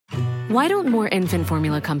Why don't more infant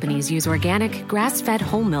formula companies use organic, grass-fed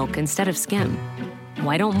whole milk instead of skim?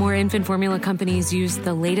 Why don't more infant formula companies use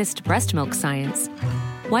the latest breast milk science?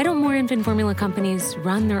 Why don't more infant formula companies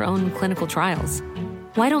run their own clinical trials?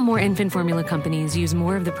 Why don't more infant formula companies use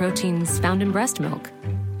more of the proteins found in breast milk?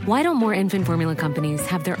 Why don't more infant formula companies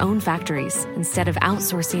have their own factories instead of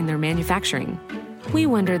outsourcing their manufacturing? We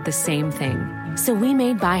wondered the same thing. So we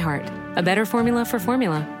made ByHeart, a better formula for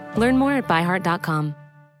formula. Learn more at byheart.com.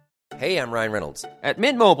 Hey, I'm Ryan Reynolds. At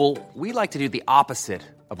Mint Mobile, we like to do the opposite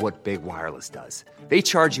of what Big Wireless does. They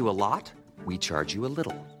charge you a lot, we charge you a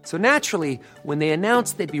little. So naturally, when they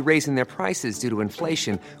announced they'd be raising their prices due to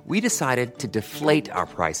inflation, we decided to deflate our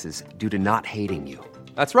prices due to not hating you.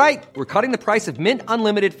 That's right. We're cutting the price of Mint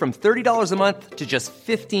Unlimited from $30 a month to just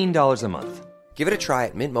 $15 a month. Give it a try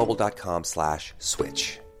at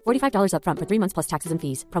mintmobile.com/switch. $45 up front for 3 months plus taxes and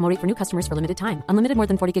fees. Promo rate for new customers for limited time. Unlimited more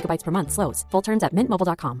than 40 gigabytes per month. Slows full terms at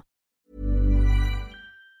mintmobile.com.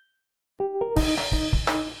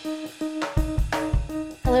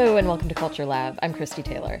 Hello and welcome to CultureLab. I'm Christy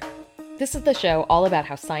Taylor. This is the show all about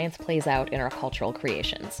how science plays out in our cultural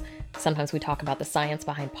creations. Sometimes we talk about the science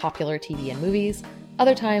behind popular TV and movies.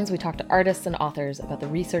 Other times we talk to artists and authors about the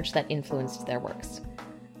research that influenced their works.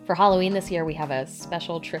 For Halloween this year, we have a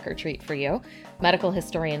special trick-or-treat for you. Medical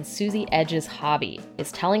historian Suzie Edge's hobby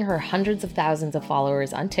is telling her hundreds of thousands of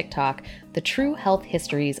followers on TikTok the true health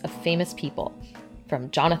histories of famous people.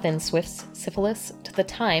 From Jonathan Swift's syphilis to the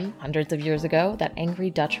time, hundreds of years ago, that angry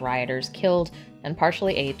Dutch rioters killed and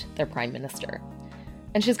partially ate their prime minister.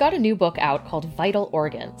 And she's got a new book out called Vital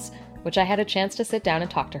Organs, which I had a chance to sit down and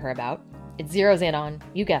talk to her about. It zeroes in on,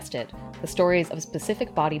 you guessed it, the stories of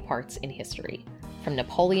specific body parts in history. From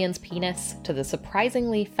Napoleon's penis to the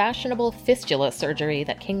surprisingly fashionable fistula surgery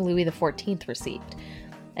that King Louis XIV received.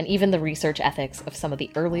 And even the research ethics of some of the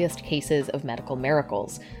earliest cases of medical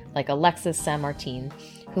miracles, like Alexis Saint-Martin,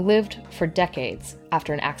 who lived for decades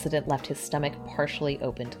after an accident left his stomach partially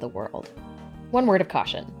open to the world. One word of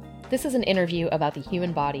caution. This is an interview about the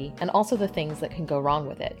human body and also the things that can go wrong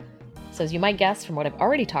with it. So as you might guess from what I've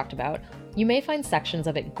already talked about, you may find sections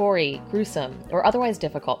of it gory, gruesome, or otherwise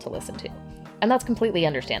difficult to listen to. And that's completely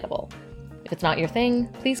understandable. If it's not your thing,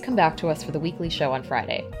 please come back to us for the weekly show on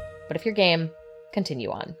Friday. But if you're game,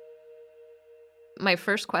 continue on. My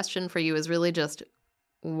first question for you is really just,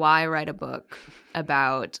 why write a book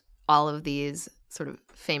about all of these sort of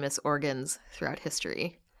famous organs throughout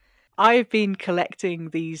history? I've been collecting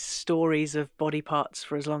these stories of body parts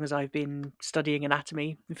for as long as I've been studying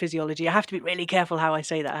anatomy and physiology. I have to be really careful how I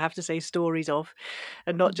say that. I have to say stories of,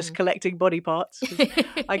 and not just collecting body parts.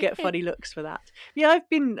 I get funny looks for that. Yeah,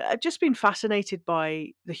 I've just been fascinated by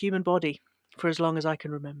the human body for as long as I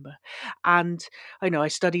can remember. And I know I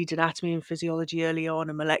studied anatomy and physiology early on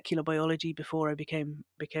and molecular biology before I became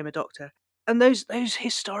a doctor. And those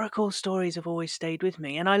historical stories have always stayed with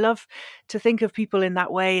me. And I love to think of people in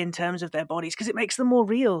that way in terms of their bodies because it makes them more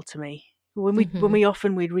real to me. When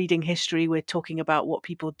we're reading history, we're talking about what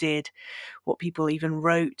people did, what people even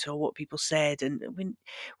wrote or what people said. And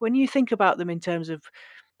when you think about them in terms of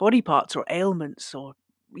body parts or ailments or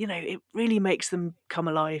it really makes them come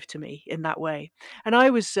alive to me in that way. And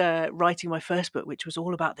I was writing my first book, which was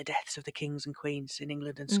all about the deaths of the kings and queens in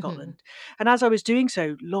England and Scotland. And as I was doing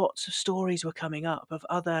so, lots of stories were coming up of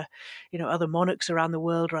other monarchs around the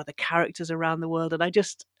world or other characters around the world. And I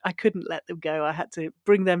couldn't let them go. I had to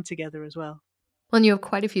bring them together as well. Well, and you have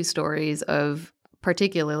quite a few stories of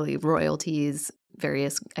particularly royalties,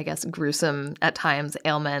 various, I guess, gruesome at times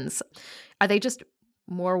ailments. Are they just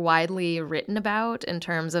more widely written about in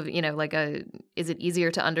terms of, is it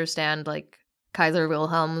easier to understand like Kaiser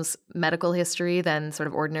Wilhelm's medical history than sort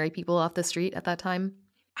of ordinary people off the street at that time?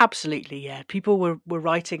 Absolutely, yeah. People were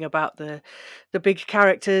writing about the big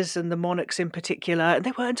characters and the monarchs in particular, and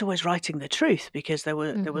they weren't always writing the truth because there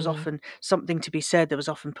was often something to be said. There was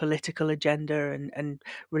often political agenda and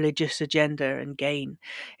religious agenda and gain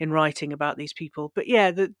in writing about these people. But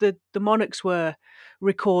yeah, the monarchs were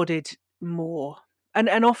recorded more.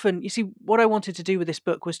 And often, you see, what I wanted to do with this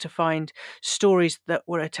book was to find stories that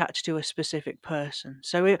were attached to a specific person.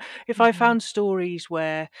 So if I found stories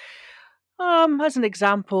where, as an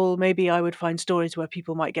example, maybe I would find stories where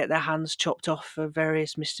people might get their hands chopped off for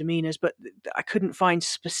various misdemeanors, but I couldn't find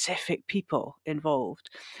specific people involved.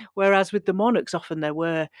 Whereas with the monarchs, often there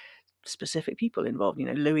were specific people involved.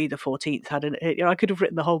 Louis XIV had I could have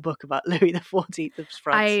written the whole book about Louis XIV of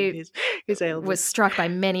France and his ailments. Was struck by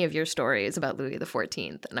many of your stories about Louis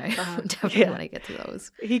XIV, and I definitely want to get to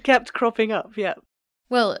those. He kept cropping up, yeah.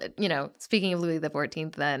 Well, speaking of Louis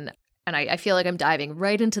XIV, then And I feel like I'm diving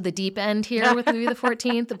right into the deep end here with Louis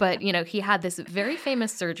XIV, but, he had this very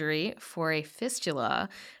famous surgery for a fistula,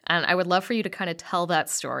 and I would love for you to kind of tell that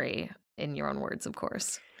story in your own words, of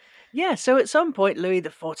course. Yeah, so at some point Louis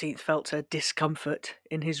XIV felt a discomfort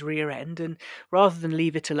in his rear end, and rather than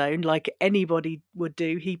leave it alone like anybody would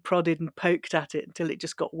do, he prodded and poked at it until it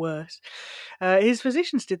just got worse. His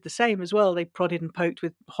physicians did the same as well. They prodded and poked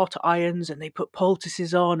with hot irons, and they put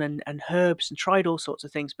poultices on and herbs and tried all sorts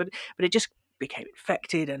of things, but it just became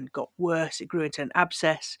infected and got worse. It grew into an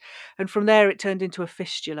abscess, and from there it turned into a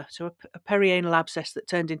fistula. So a perianal abscess that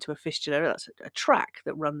turned into a fistula. That's a track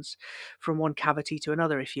that runs from one cavity to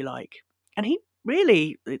another, if you like. And he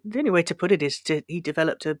really, the only way to put it is he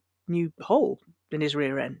developed a new hole in his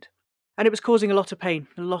rear end, and it was causing a lot of pain,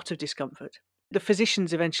 a lot of discomfort. The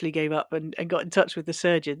physicians eventually gave up and got in touch with the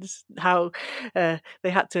surgeons, how they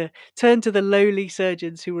had to turn to the lowly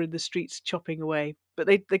surgeons who were in the streets chopping away. But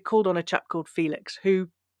they called on a chap called Felix, who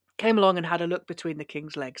came along and had a look between the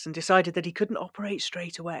king's legs and decided that he couldn't operate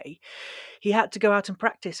straight away. He had to go out and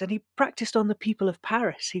practice, and he practiced on the people of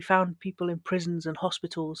Paris. He found people in prisons and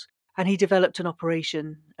hospitals, and he developed an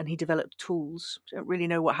operation, and he developed tools. I don't really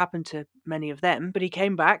know what happened to many of them, but he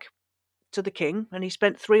came back to the king, and he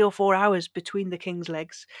spent 3 or 4 hours between the king's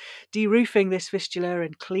legs, de-roofing this fistula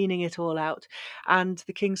and cleaning it all out, and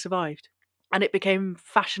the king survived. And it became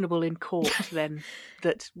fashionable in court then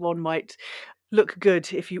that one might look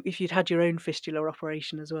good if you'd had your own fistula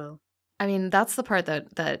operation as well. I mean, that's the part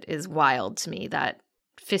that is wild to me, that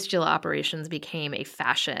fistula operations became a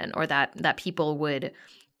fashion, or that people would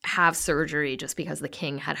have surgery just because the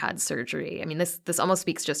king had surgery. I mean, this almost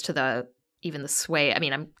speaks just to even the sway. I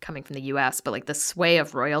mean, I'm coming from the US, but like the sway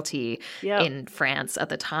of royalty in France at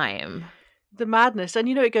the time. The madness. And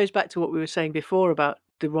it goes back to what we were saying before about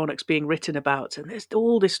the monarchs being written about, and there's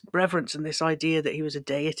all this reverence and this idea that he was a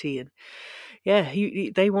deity, and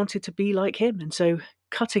they wanted to be like him, and so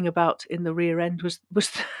cutting about in the rear end was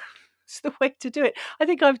the way to do it. I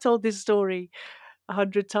think I've told this story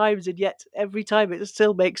 100 times, and yet every time it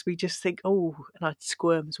still makes me just think, oh, and I'd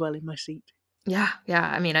squirm as well in my seat. Yeah.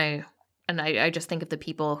 I mean, I just think of the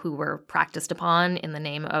people who were practiced upon in the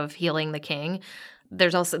name of healing the king.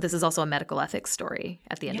 This is also a medical ethics story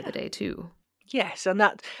at the end of the day too. Yes, and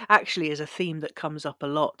that actually is a theme that comes up a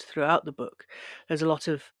lot throughout the book. There's a lot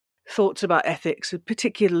of thoughts about ethics,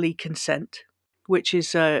 particularly consent, which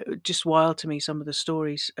is just wild to me, some of the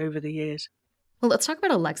stories over the years. Well, let's talk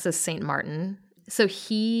about Alexis St. Martin. So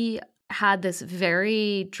he had this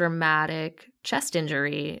very dramatic chest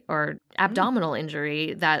injury or abdominal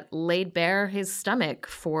injury that laid bare his stomach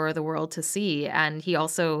for the world to see. And he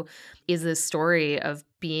also is this story of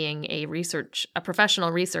being a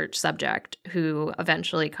professional research subject who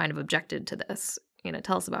eventually kind of objected to this.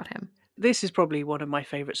 Tell us about him. This is probably one of my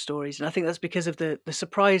favourite stories, and I think that's because of the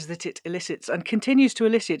surprise that it elicits and continues to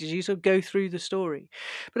elicit as you sort of go through the story.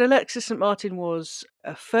 But Alexis St. Martin was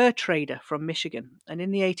a fur trader from Michigan, and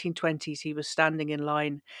in the 1820s he was standing in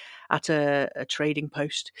line at a trading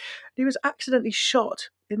post. He was accidentally shot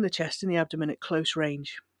in the chest and the abdomen at close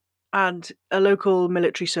range. And a local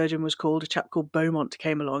military surgeon was called. A chap called Beaumont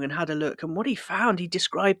came along and had a look. And what he found, he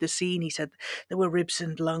described the scene. He said there were ribs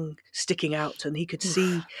and lung sticking out, and he could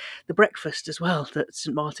see the breakfast as well that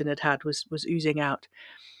St. Martin had was oozing out.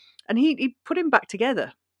 And he put him back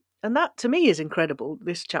together. And that, to me, is incredible.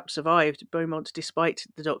 This chap survived. Beaumont, despite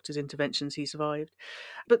the doctor's interventions, he survived.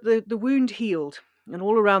 But the wound healed, and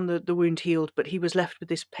all around the wound healed, but he was left with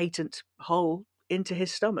this patent hole into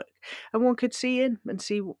his stomach, and one could see in and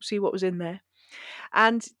see what was in there.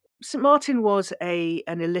 And St. Martin was an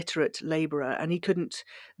illiterate labourer, and he couldn't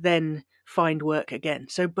then find work again.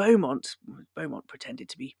 So Beaumont pretended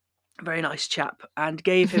to be a very nice chap and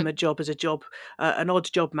gave him a job as an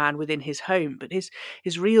odd job man within his home. But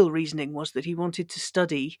his real reasoning was that he wanted to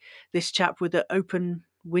study this chap with an open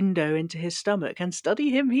window into his stomach, and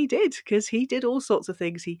study him he did, because he did all sorts of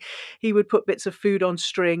things. He would put bits of food on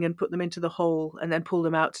string and put them into the hole and then pull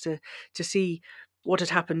them out to see what had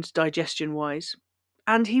happened digestion wise.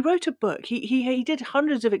 And he wrote a book. He did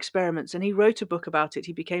hundreds of experiments, and he wrote a book about it.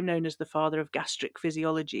 He became known as the father of gastric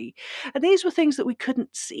physiology. And these were things that we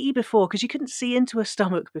couldn't see before, because you couldn't see into a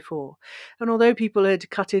stomach before. And although people had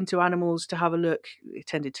cut into animals to have a look, they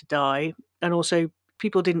tended to die. And also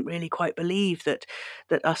people didn't really quite believe that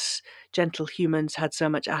us gentle humans had so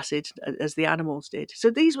much acid as the animals did. So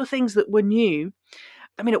these were things that were new.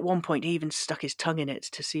 I mean, at one point, he even stuck his tongue in it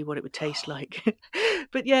to see what it would taste like.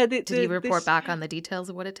 But yeah, did he report back on the details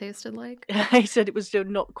of what it tasted like? He said it was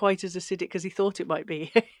not quite as acidic as he thought it might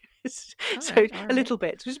be. A little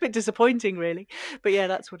bit. It was a bit disappointing, really. But yeah,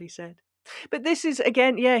 that's what he said. But this is,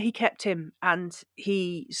 again, yeah, he kept him and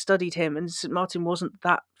he studied him, and St. Martin wasn't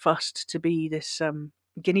that fussed to be this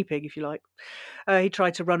guinea pig, if you like. He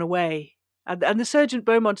tried to run away. And the Surgeon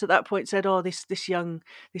Beaumont at that point said, "Oh, this young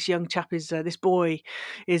chap is this boy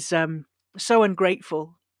is so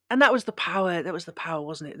ungrateful." And that was the power. That was the power,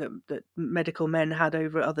 wasn't it? That medical men had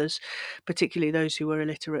over others, particularly those who were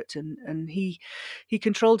illiterate. And he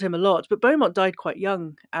controlled him a lot. But Beaumont died quite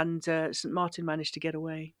young, and St. Martin managed to get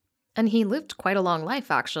away. And he lived quite a long life,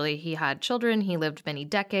 actually. He had children. He lived many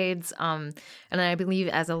decades. And I believe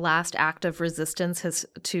as a last act of resistance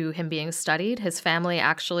to him being studied, his family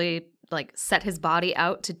actually set his body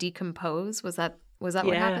out to decompose. Was that what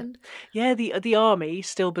happened? Yeah, the army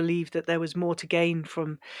still believed that there was more to gain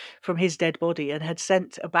from his dead body, and had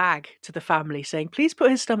sent a bag to the family saying, "Please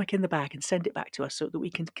put his stomach in the bag and send it back to us so that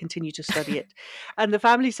we can continue to study it." And the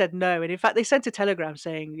family said no. And in fact, they sent a telegram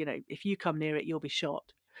saying, "If you come near it, you'll be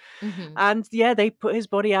shot." Mm-hmm. And yeah, they put his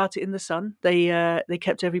body out in the sun. They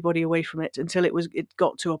kept everybody away from it until it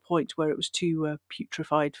got to a point where it was too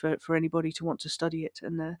putrefied for anybody to want to study it.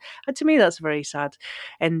 And to me, that's a very sad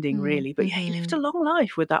ending, really. But yeah, he lived a long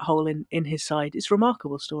life with that hole in his side. It's a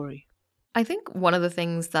remarkable story. I think one of the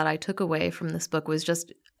things that I took away from this book was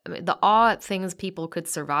just the awe at things people could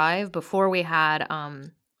survive before we had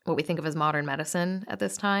what we think of as modern medicine at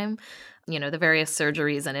this time. The various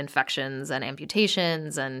surgeries and infections and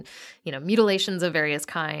amputations and, mutilations of various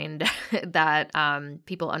kind that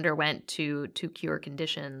people underwent to cure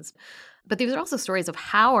conditions. But these are also stories of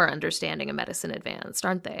how our understanding of medicine advanced,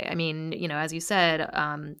 aren't they? I mean, as you said,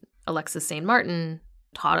 Alexis St. Martin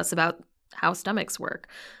taught us about how stomachs work.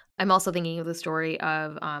 I'm also thinking of the story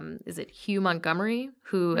of, is it Hugh Montgomery,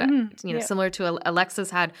 who, similar to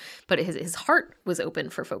Alexis had, but his heart was open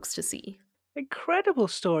for folks to see. Incredible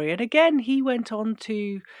story. And again, he went on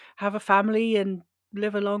to have a family and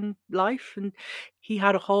live a long life. And he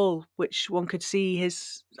had a hole which one could see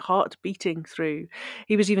his heart beating through.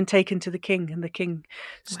 He was even taken to the king, and the king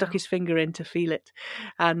stuck his finger in to feel it.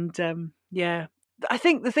 And I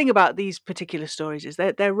think the thing about these particular stories is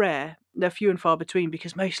they're rare. They're few and far between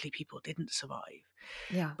because mostly people didn't survive.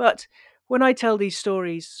 Yeah. But when I tell these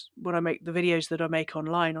stories, when I make the videos that I make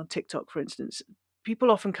online on TikTok, for instance,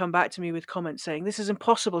 people often come back to me with comments saying, "This is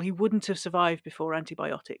impossible. He wouldn't have survived before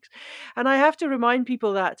antibiotics." And I have to remind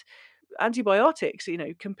people that antibiotics,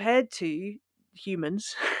 compared to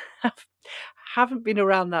humans, haven't been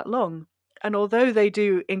around that long. And although they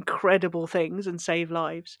do incredible things and save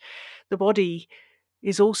lives, the body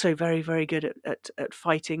is also very, very good at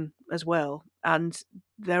fighting as well. And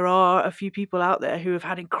there are a few people out there who have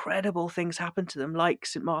had incredible things happen to them, like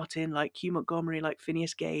St. Martin, like Hugh Montgomery, like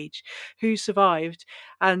Phineas Gage, who survived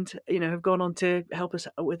and, have gone on to help us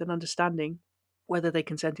with an understanding, whether they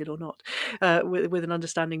consented or not, with an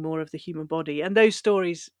understanding more of the human body. And those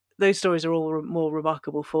stories are all more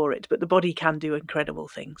remarkable for it. But the body can do incredible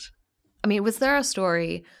things. I mean, was there a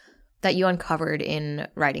story that you uncovered in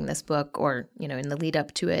writing this book or, in the lead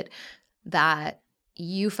up to it that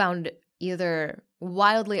you found either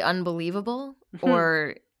wildly unbelievable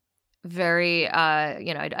or very,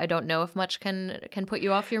 I don't know if much can put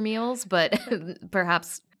you off your meals, but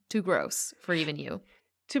perhaps too gross for even you?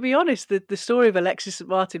 To be honest, the story of Alexis St.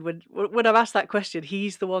 Martin, when I'm asked that question,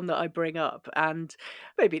 he's the one that I bring up. And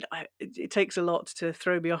maybe it takes a lot to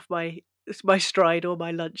throw me off my stride or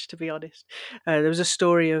my lunch, to be honest. There was a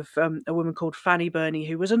story of a woman called Fanny Burney,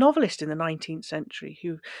 who was a novelist in the 19th century,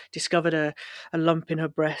 who discovered a lump in her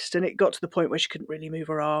breast, and it got to the point where she couldn't really move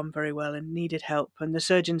her arm very well and needed help. And the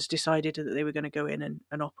surgeons decided that they were going to go in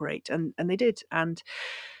and operate, and they did. And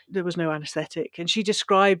there was no anaesthetic. And she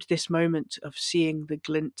described this moment of seeing the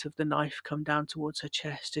glint of the knife come down towards her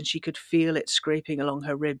chest, and she could feel it scraping along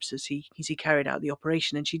her ribs as he carried out the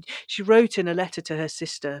operation. And she wrote in a letter to her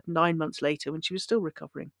sister 9 months later, when she was still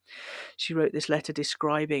recovering, she wrote this letter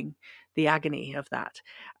describing the agony of that.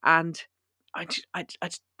 And I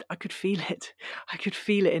could feel it. I could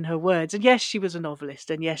feel it in her words. And yes, she was a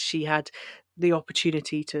novelist, and yes, she had the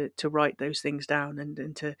opportunity to write those things down,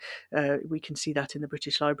 and to we can see that in the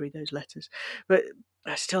British Library, those letters. But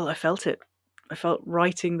I felt it. I felt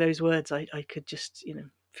writing those words. I could just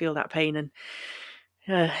feel that pain, and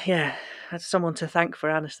I had someone to thank for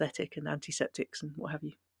anaesthetic and antiseptics and what have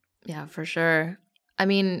you. Yeah, for sure. I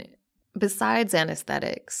mean, besides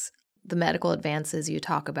anesthetics, the medical advances you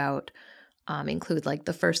talk about include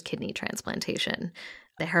the first kidney transplantation,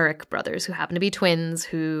 the Herrick brothers, who happen to be twins,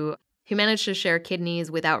 who managed to share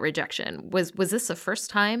kidneys without rejection. Was this the first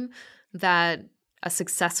time that a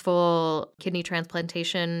successful kidney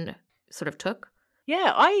transplantation sort of took?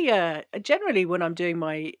 Yeah, I generally, when I'm doing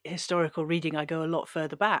my historical reading, I go a lot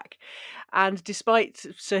further back. And despite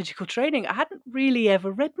surgical training, I hadn't really ever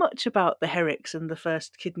read much about the Herricks and the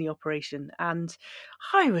first kidney operation. And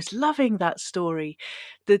I was loving that story.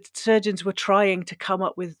 The surgeons were trying to come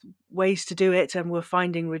up with ways to do it and were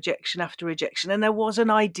finding rejection after rejection. And there was an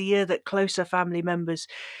idea that closer family members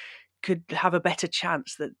could have a better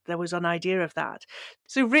chance, that there was an idea of that.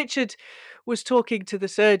 So Richard was talking to the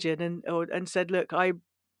surgeon and said, "Look,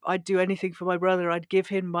 I'd do anything for my brother. I'd give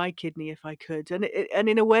him my kidney if I could." And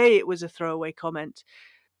in a way, it was a throwaway comment.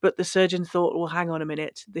 But the surgeon thought, "Well, hang on a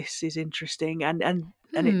minute, this is interesting." And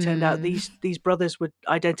it turned out these brothers were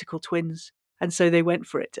identical twins, and so they went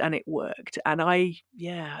for it, and it worked. And I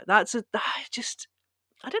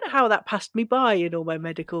don't know how that passed me by in all my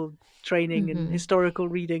medical training and historical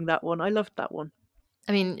reading. That one, I loved that one.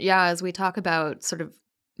 I mean, yeah, as we talk about sort of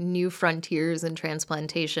new frontiers in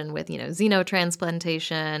transplantation with,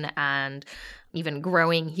 xenotransplantation and even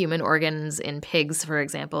growing human organs in pigs, for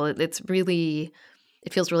example, it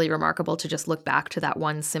feels really remarkable to just look back to that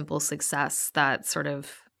one simple success that sort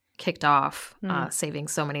of kicked off saving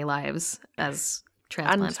so many lives as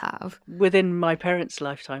transplants have. Within my parents'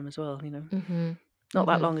 lifetime as well, not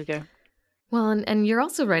that long ago. Well, and you're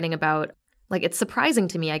also writing about, like, it's surprising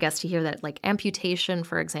to me, I guess, to hear that, like, amputation,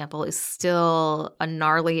 for example, is still a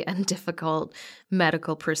gnarly and difficult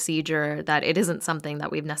medical procedure, that it isn't something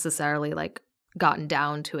that we've necessarily, like, gotten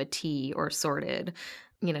down to a T or sorted.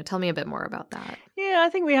 Tell me a bit more about that. Yeah, I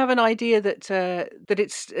think we have an idea that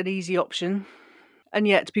it's an easy option, and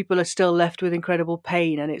yet people are still left with incredible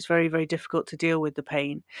pain, and it's very, very difficult to deal with the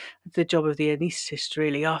pain. The job of the anaesthetist,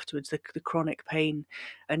 really, afterwards, the chronic pain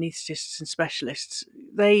anaesthetists and specialists,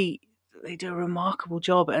 they do a remarkable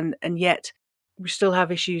job, and yet we still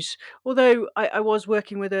have issues. Although I was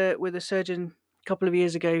working with a surgeon a couple of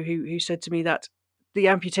years ago who said to me that the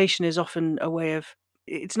amputation is often a way of,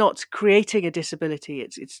 it's not creating a disability,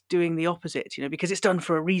 it's doing the opposite, because it's done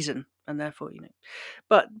for a reason, and therefore,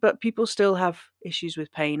 but people still have issues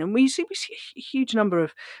with pain. And we saw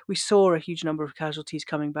a huge number of casualties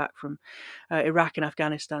coming back from Iraq and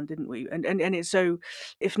Afghanistan, didn't we? And it's, so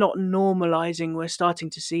if not normalizing, we're starting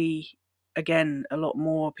to see again a lot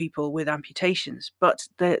more people with amputations, but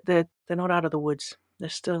they're not out of the woods. They're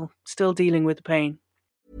still dealing with the pain.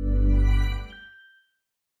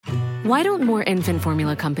 Why don't more infant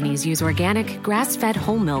formula companies use organic, grass-fed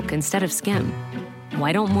whole milk instead of skim?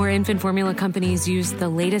 Why don't more infant formula companies use the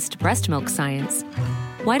latest breast milk science?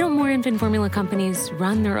 Why don't more infant formula companies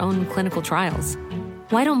run their own clinical trials?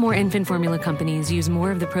 Why don't more infant formula companies use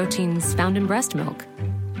more of the proteins found in breast milk?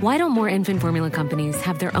 Why don't more infant formula companies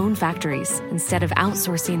have their own factories instead of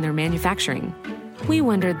outsourcing their manufacturing? We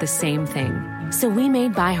wondered the same thing. So we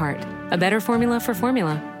made ByHeart, a better formula for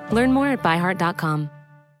formula. Learn more at byheart.com.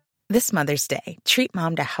 This Mother's Day, treat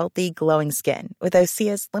mom to healthy, glowing skin with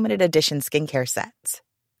Osea's limited edition skincare sets.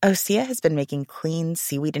 Osea has been making clean,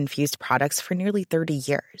 seaweed-infused products for nearly 30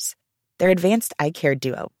 years. Their advanced eye care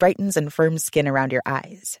duo brightens and firms skin around your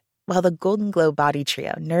eyes, while the Golden Glow Body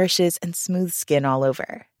Trio nourishes and smooths skin all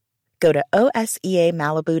over. Go to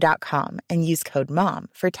OSEAMalibu.com and use code MOM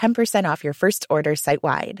for 10% off your first order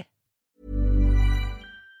site-wide.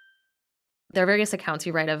 There are various accounts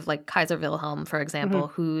you write of, like Kaiser Wilhelm, for example,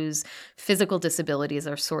 whose physical disabilities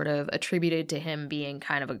are sort of attributed to him being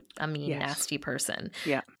kind of a mean, nasty person.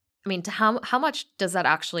 Yeah. I mean, how much does that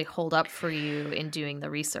actually hold up for you in doing the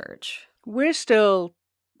research? We're still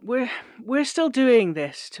doing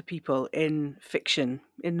this to people in fiction,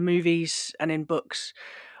 in movies and in books.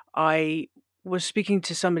 I was speaking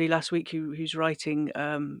to somebody last week who's writing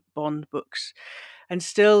Bond books, and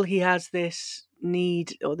still he has this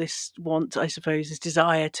need, or this want, I suppose, this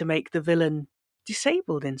desire to make the villain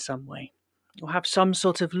disabled in some way, or have some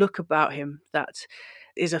sort of look about him that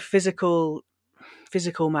is a physical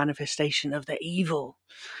manifestation of the evil.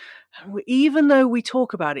 And even though we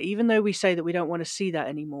talk about it, even though we say that we don't want to see that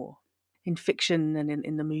anymore, in fiction and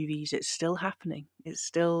in the movies, it's still happening. It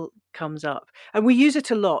still comes up, and we use it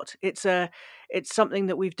a lot. It's something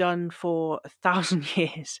that we've done for 1,000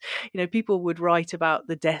 years. People would write about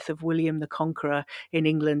the death of William the Conqueror in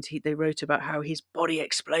England. They wrote about how his body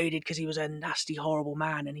exploded because he was a nasty, horrible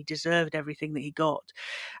man and he deserved everything that he got.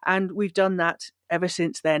 And we've done that ever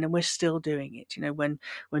since then, and we're still doing it. When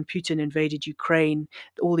Putin invaded Ukraine,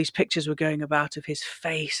 all these pictures were going about of his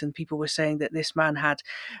face, and people were saying that this man had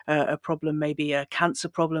a problem, maybe a cancer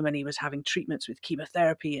problem, and he was having treatments with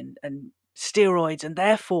chemotherapy and steroids, and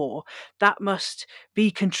therefore that must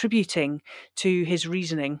be contributing to his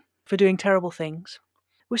reasoning for doing terrible things.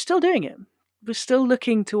 We're still doing it. we're still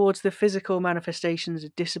looking towards the physical manifestations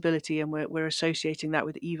of disability, and we're associating that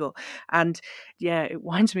with evil. And yeah, it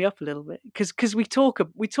winds me up a little bit because we talk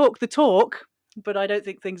the talk, but I don't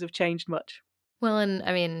think things have changed much. Well, and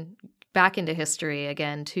I mean, back into history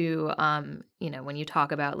again, too, when you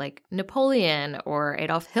talk about like Napoleon or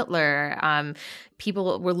Adolf Hitler,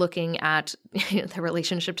 people were looking at the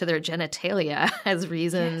relationship to their genitalia as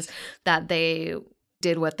reasons that they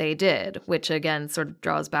did what they did, which again sort of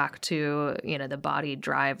draws back to, the body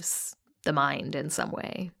drives the mind in some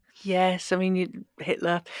way. Yes, I mean,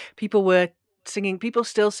 Hitler, people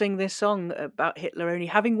still sing this song about Hitler only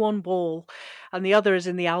having one ball and the other is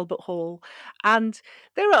in the Albert Hall. And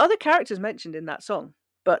there are other characters mentioned in that song,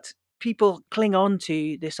 but people cling on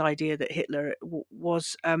to this idea that Hitler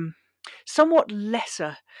was somewhat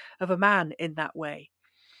lesser of a man in that way.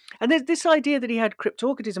 And there's this idea that he had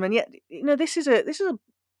cryptorchidism, and yet, this is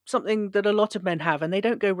something that a lot of men have, and they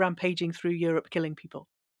don't go rampaging through Europe killing people.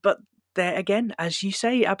 But there again, as you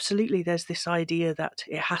say, absolutely, there's this idea that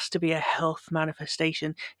it has to be a health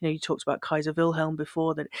manifestation. You talked about Kaiser Wilhelm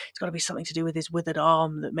before, that it's got to be something to do with his withered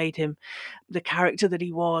arm that made him the character that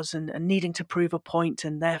he was, and needing to prove a point,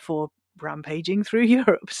 and therefore rampaging through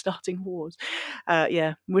Europe, starting wars.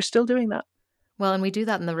 We're still doing that. Well, and we do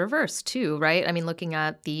that in the reverse too, right? I mean, looking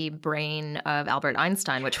at the brain of Albert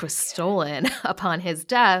Einstein, which was stolen upon his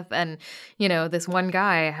death. And, this one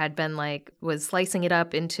guy was slicing it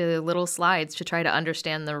up into little slides to try to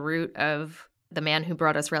understand the root of the man who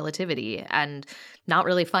brought us relativity and not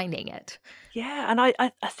really finding it. Yeah, and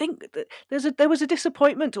I think that there was a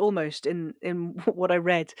disappointment almost in what I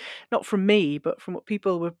read, not from me, but from what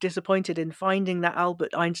people were disappointed in, finding that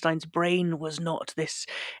Albert Einstein's brain was not this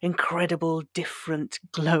incredible, different,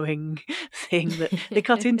 glowing thing that they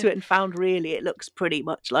cut into it and found really it looks pretty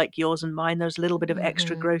much like yours and mine. There's a little bit of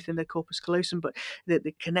extra growth in the corpus callosum, but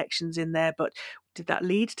the connections in there. But did that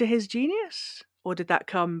lead to his genius? Or did that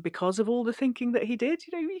come because of all the thinking that he did?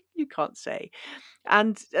 You can't say.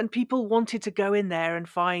 And people wanted to go in there and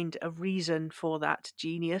find a reason for that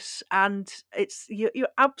genius. And you're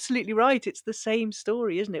absolutely right. It's the same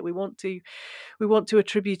story, isn't it? We want to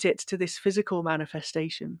attribute it to this physical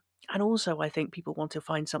manifestation. And also, I think people want to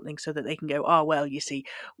find something so that they can go, well, you see,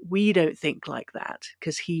 we don't think like that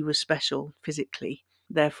because he was special physically.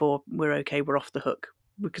 Therefore, we're okay. We're off the hook.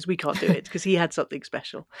 Because we can't do it because he had something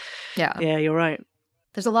special. Yeah, you're right.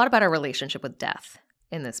 There's a lot about our relationship with death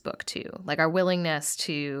in this book too, like our willingness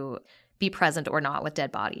to be present or not with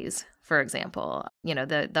dead bodies. For example,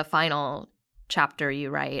 the final chapter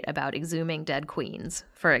you write about exhuming dead queens,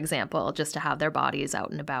 for example, just to have their bodies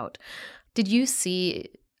out and about. Did you see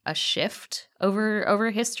a shift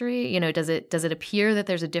over history? Does it appear that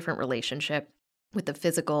there's a different relationship with the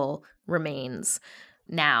physical remains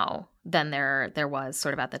now than there was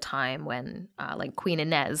sort of at the time when like Queen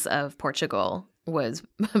Inez of Portugal was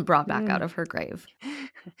brought back out of her grave?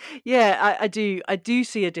 Yeah, I do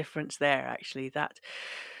see a difference there, actually, that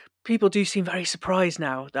people do seem very surprised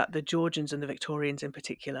now that the Georgians and the Victorians in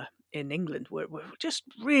particular in England were just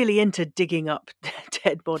really into digging up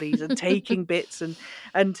dead bodies and taking bits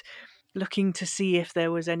and looking to see if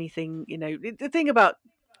there was anything, the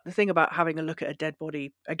thing about having a look at a dead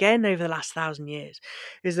body, again, over the last 1,000 years,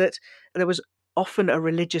 is that there was often a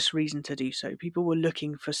religious reason to do so. People were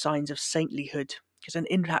looking for signs of saintlyhood, because an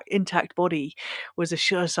intact body was a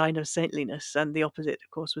sure sign of saintliness, and the opposite, of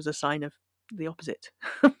course, was a sign of the opposite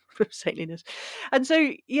of saintliness. And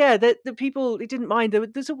so, yeah, the people didn't mind.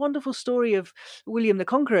 There's a wonderful story of William the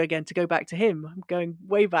Conqueror, again, to go back to him. I'm going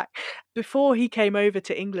way back. Before he came over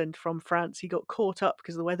to England from France, he got caught up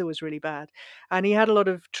because the weather was really bad. And he had a lot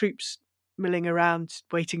of troops milling around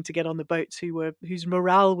waiting to get on the boats whose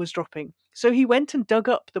morale was dropping. So he went and dug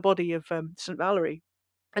up the body of St. Valerie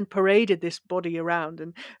and paraded this body around,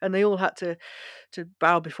 and they all had to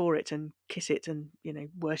bow before it and kiss it and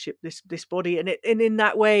worship this body, and in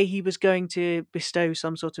that way he was going to bestow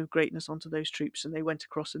some sort of greatness onto those troops, and they went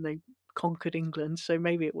across and they conquered England. So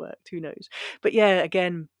maybe it worked, who knows. But yeah,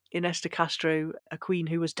 again, Inés de Castro, a queen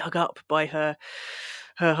who was dug up by her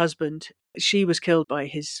husband. She was killed by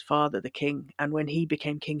his father, the king, and when he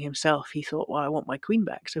became king himself, he thought, well, I want my queen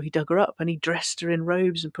back. So he dug her up and he dressed her in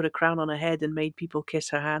robes and put a crown on her head and made people kiss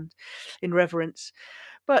her hand in reverence.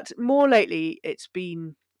 But more lately, it's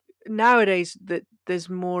been nowadays that there's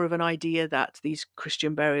more of an idea that these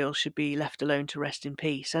Christian burials should be left alone to rest in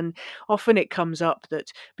peace. And often it comes up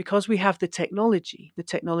that because we have the technology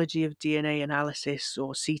of DNA analysis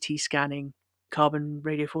or CT scanning, carbon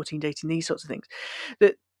radio 14 dating, these sorts of things,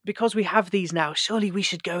 that because we have these now, surely we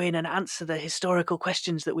should go in and answer the historical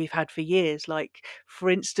questions that we've had for years. Like, for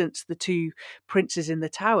instance, the two princes in the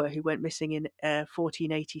Tower who went missing in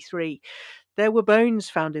 1483. There were bones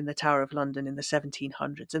found in the Tower of London in the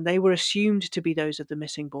 1700s, and they were assumed to be those of the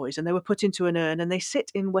missing boys, and they were put into an urn, and they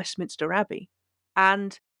sit in Westminster Abbey.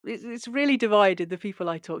 And it's really divided, the people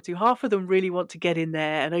I talk to. Half of them really want to get in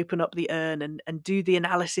there and open up the urn and do the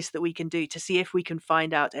analysis that we can do to see if we can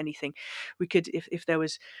find out anything. We could, if there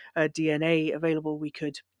was DNA available, we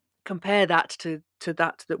could compare that to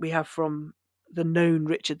that we have from the known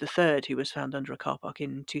Richard III, who was found under a car park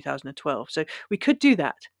in 2012. So we could do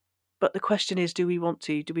that. But the question is, do we want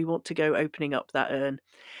to? Do we want to go opening up that urn?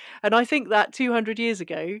 And I think that 200 years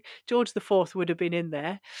ago, George IV would have been in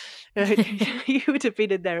there. He would have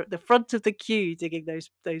been in there at the front of the queue digging those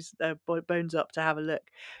bones up to have a look.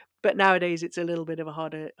 But nowadays, it's a little bit of a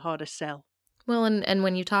harder sell. Well, and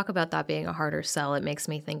when you talk about that being a harder sell, it makes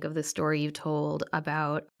me think of the story you told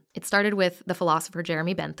about. It started with the philosopher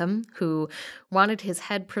Jeremy Bentham, who wanted his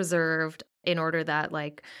head preserved in order that,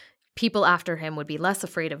 like, people after him would be less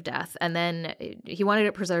afraid of death. And then he wanted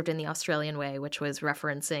it preserved in the Australian way, which was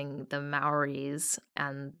referencing the Maoris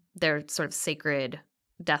and their sort of sacred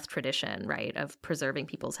death tradition, right, of preserving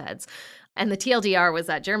people's heads. And the TLDR was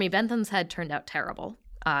that Jeremy Bentham's head turned out terrible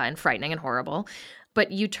and frightening and horrible.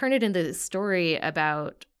 But you turn it into this story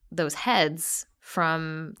about those heads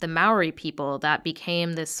from the Maori people that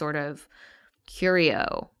became this sort of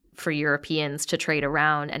curio for Europeans to trade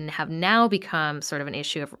around and have now become sort of an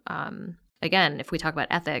issue of, again, if we talk about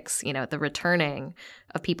ethics, you know, the returning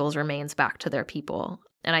of people's remains back to their people.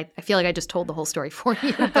 And I feel like I just told the whole story for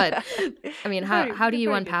you, but I mean, how do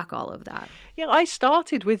you unpack all of that? Yeah, I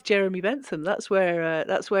started with Jeremy Bentham. That's where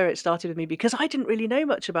it started with me, because I didn't really know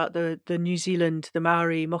much about the New Zealand, the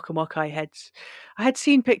Maori Mokai heads. I had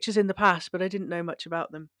seen pictures in the past, but I didn't know much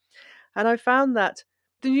about them. And I found that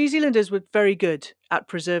the New Zealanders were very good at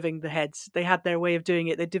preserving the heads. They had their way of doing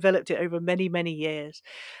it. They developed it over many, many years.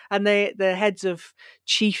 And the heads of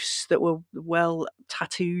chiefs that were well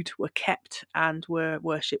tattooed were kept and were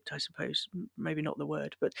worshipped, I suppose. Maybe not the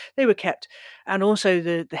word, but they were kept. And also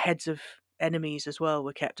the heads of enemies as well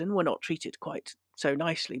were kept and were not treated quite so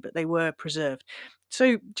nicely, but they were preserved.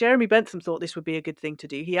 So Jeremy Bentham thought this would be a good thing to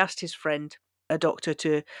do. He asked his friend, a doctor,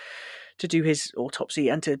 to do his autopsy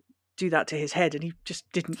and to do that to his head, and he just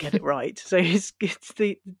didn't get it right. So it's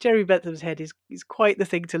the Jeremy Bentham's head is quite the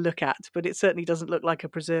thing to look at, but it certainly doesn't look like a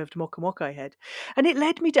preserved Mokai head. And it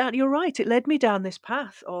led me down, you're right, it led me down this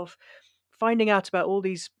path of finding out about all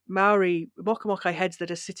these Maori Mokai heads that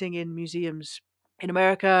are sitting in museums in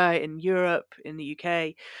America, in Europe, in the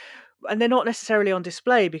UK. And they're not necessarily on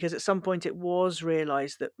display because at some point it was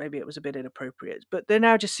realised that maybe it was a bit inappropriate. But they're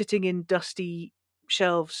now just sitting in dusty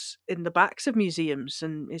shelves in the backs of museums.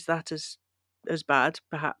 And is that as bad?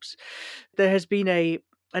 Perhaps. There has been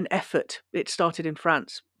an effort. It started in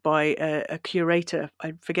France by a curator.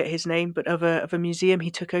 I forget his name, but of a museum. He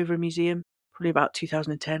took over a museum probably about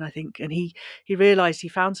 2010, I think. And he realised he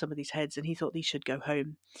found some of these heads and he thought these should go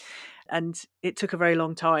home. And it took a very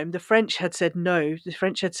long time. The French had said no. The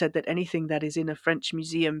French had said that anything that is in a French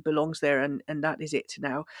museum belongs there, and that is it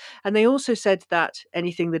now. And they also said that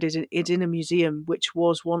anything that is in a museum which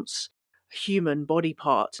was once human body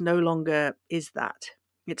part no longer is that.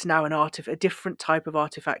 It's now a different type of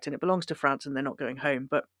artifact, and it belongs to France, and they're not going home.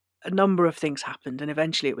 But a number of things happened, and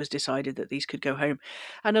eventually it was decided that these could go home.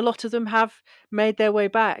 And a lot of them have made their way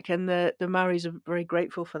back, and the Maoris are very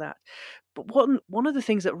grateful for that. But one of the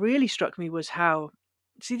things that really struck me was how,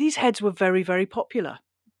 these heads were very, very popular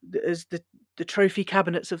as the trophy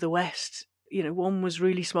cabinets of the West. You know, one was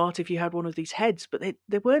really smart if you had one of these heads, but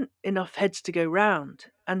there weren't enough heads to go round.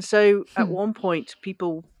 And so at one point,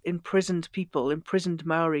 imprisoned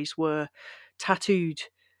Maoris were tattooed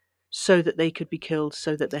so that they could be killed,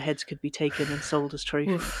 so that their heads could be taken and sold as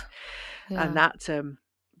trophies. Yeah. And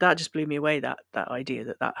that just blew me away, that idea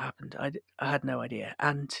that happened. I had no idea.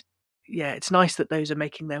 And yeah, it's nice that those are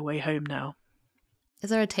making their way home now. Is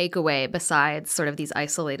there a takeaway besides sort of these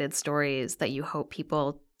isolated stories that you hope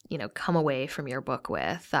people, you know, come away from your book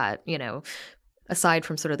with, that, you know, aside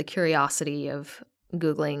from sort of the curiosity of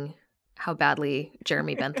Googling how badly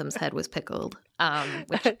Jeremy Bentham's head was pickled,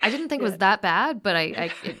 which I didn't think was that bad, but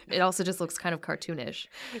it also just looks kind of cartoonish.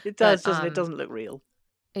 It does, doesn't it? It doesn't look real.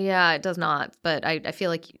 Yeah, it does not. But I feel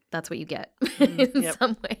like that's what you get in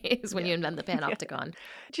some ways when you invent the panopticon.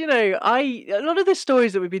 Do you know, a lot of the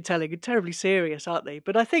stories that we've been telling are terribly serious, aren't they?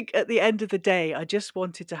 But I think at the end of the day, I just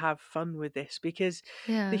wanted to have fun with this because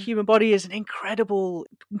the human body is an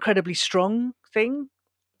incredibly strong thing,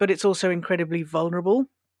 but it's also incredibly vulnerable,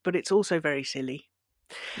 but it's also very silly.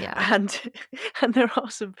 Yeah. And there are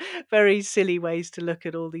some very silly ways to look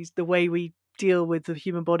at all these, the way we deal with the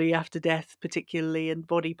human body after death, particularly, and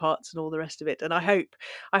body parts and all the rest of it. And I hope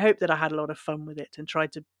that I had a lot of fun with it and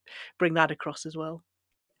tried to bring that across as well.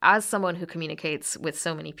 As someone who communicates with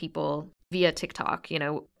so many people via TikTok,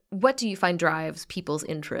 what do you find drives people's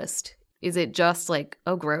interest? Is it just like,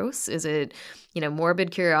 oh, gross? Is it,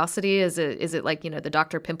 morbid curiosity? Is it like, the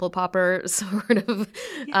Dr. Pimple Popper sort of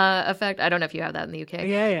effect? I don't know if you have that in the UK.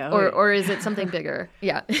 Yeah. Or is it something bigger?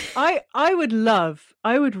 Yeah. I would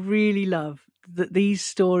really love these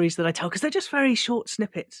stories that I tell, because they're just very short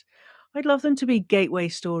snippets. I'd love them to be gateway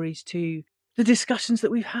stories to the discussions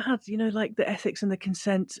that we've had, like the ethics and the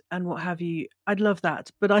consent and what have you. I'd love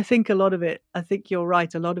that. But I think I think you're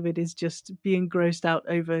right. A lot of it is just being grossed out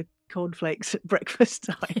over cornflakes at breakfast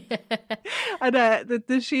time. And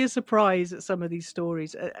the sheer surprise at some of these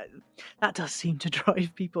stories, that does seem to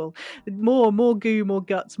drive people. More goo, more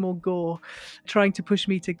guts, more gore, trying to push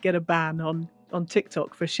me to get a ban on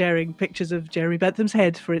TikTok for sharing pictures of Jeremy Bentham's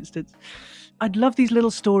head, for instance. I'd love these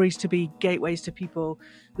little stories to be gateways to people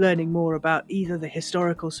learning more about either the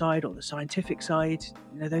historical side or the scientific side.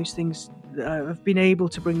 Those things, I've been able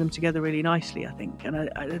to bring them together really nicely, I think,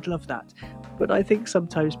 and I'd love that. But I think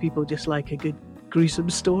sometimes people just like a good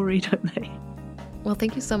gruesome story, don't they? Well,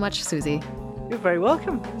 thank you so much, Suzie. You're very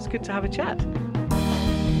welcome. It's good to have a chat.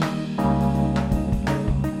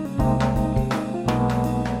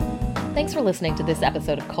 Thanks for listening to this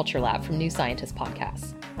episode of CultureLab from New Scientist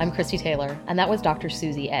Podcasts. I'm Christy Taylor, and that was Dr.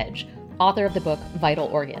 Suzie Edge, author of the book Vital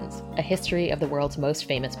Organs, A History of the World's Most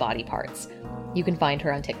Famous Body Parts. You can find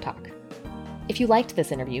her on TikTok. If you liked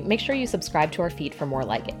this interview, make sure you subscribe to our feed for more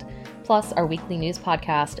like it. Plus, our weekly news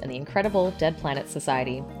podcast and the incredible Dead Planet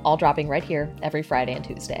Society, all dropping right here every Friday and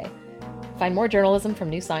Tuesday. Find more journalism from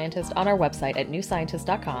New Scientist on our website at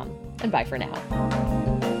newscientist.com, and bye for now.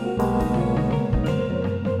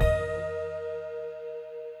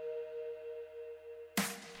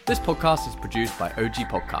 This podcast is produced by OG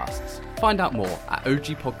Podcasts. Find out more at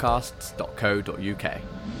ogpodcasts.co.uk.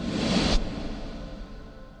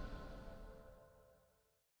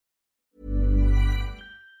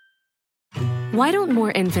 Why don't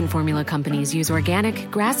more infant formula companies use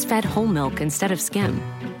organic, grass-fed whole milk instead of skim?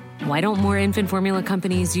 Why don't more infant formula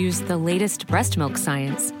companies use the latest breast milk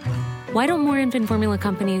science? Why don't more infant formula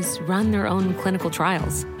companies run their own clinical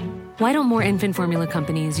trials? Why don't more infant formula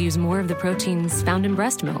companies use more of the proteins found in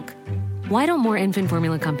breast milk? Why don't more infant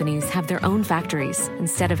formula companies have their own factories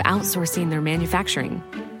instead of outsourcing their manufacturing?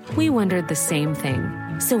 We wondered the same thing.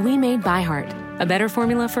 So we made ByHeart, a better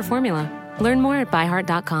formula for formula. Learn more at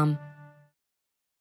byheart.com.